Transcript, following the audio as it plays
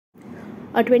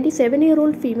A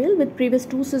 27-year-old female with previous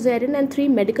 2 cesarean and 3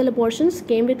 medical abortions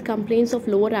came with complaints of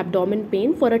lower abdomen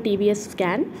pain for a TVS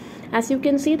scan. As you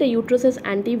can see, the uterus is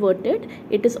anteverted.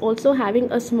 It is also having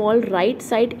a small right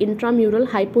side intramural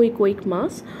hypoechoic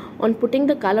mass. On putting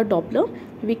the color Doppler,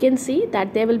 we can see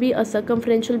that there will be a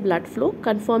circumferential blood flow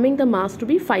confirming the mass to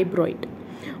be fibroid.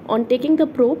 On taking the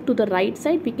probe to the right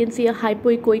side, we can see a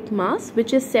hypoechoic mass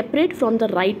which is separate from the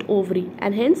right ovary,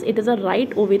 and hence it is a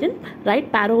right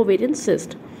para-ovarian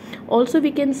cyst. Also,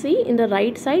 we can see in the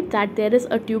right side that there is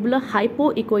a tubular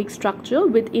hypoechoic structure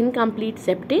with incomplete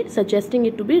septate, suggesting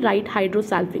it to be right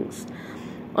hydrosalpinx.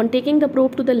 On taking the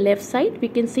probe to the left side, we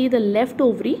can see the left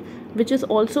ovary, which is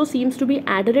also seems to be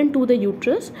adherent to the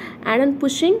uterus, and on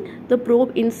pushing the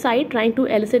probe inside trying to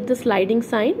elicit the sliding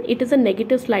sign, it is a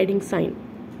negative sliding sign.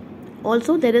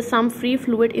 Also, there is some free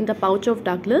fluid in the pouch of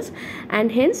Douglas,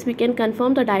 and hence we can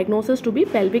confirm the diagnosis to be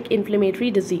pelvic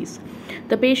inflammatory disease.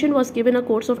 The patient was given a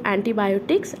course of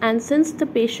antibiotics, and since the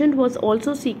patient was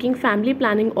also seeking family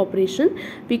planning operation,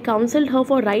 we counseled her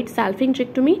for right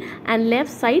salpingectomy and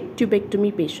left side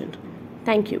tubectomy patient.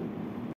 Thank you.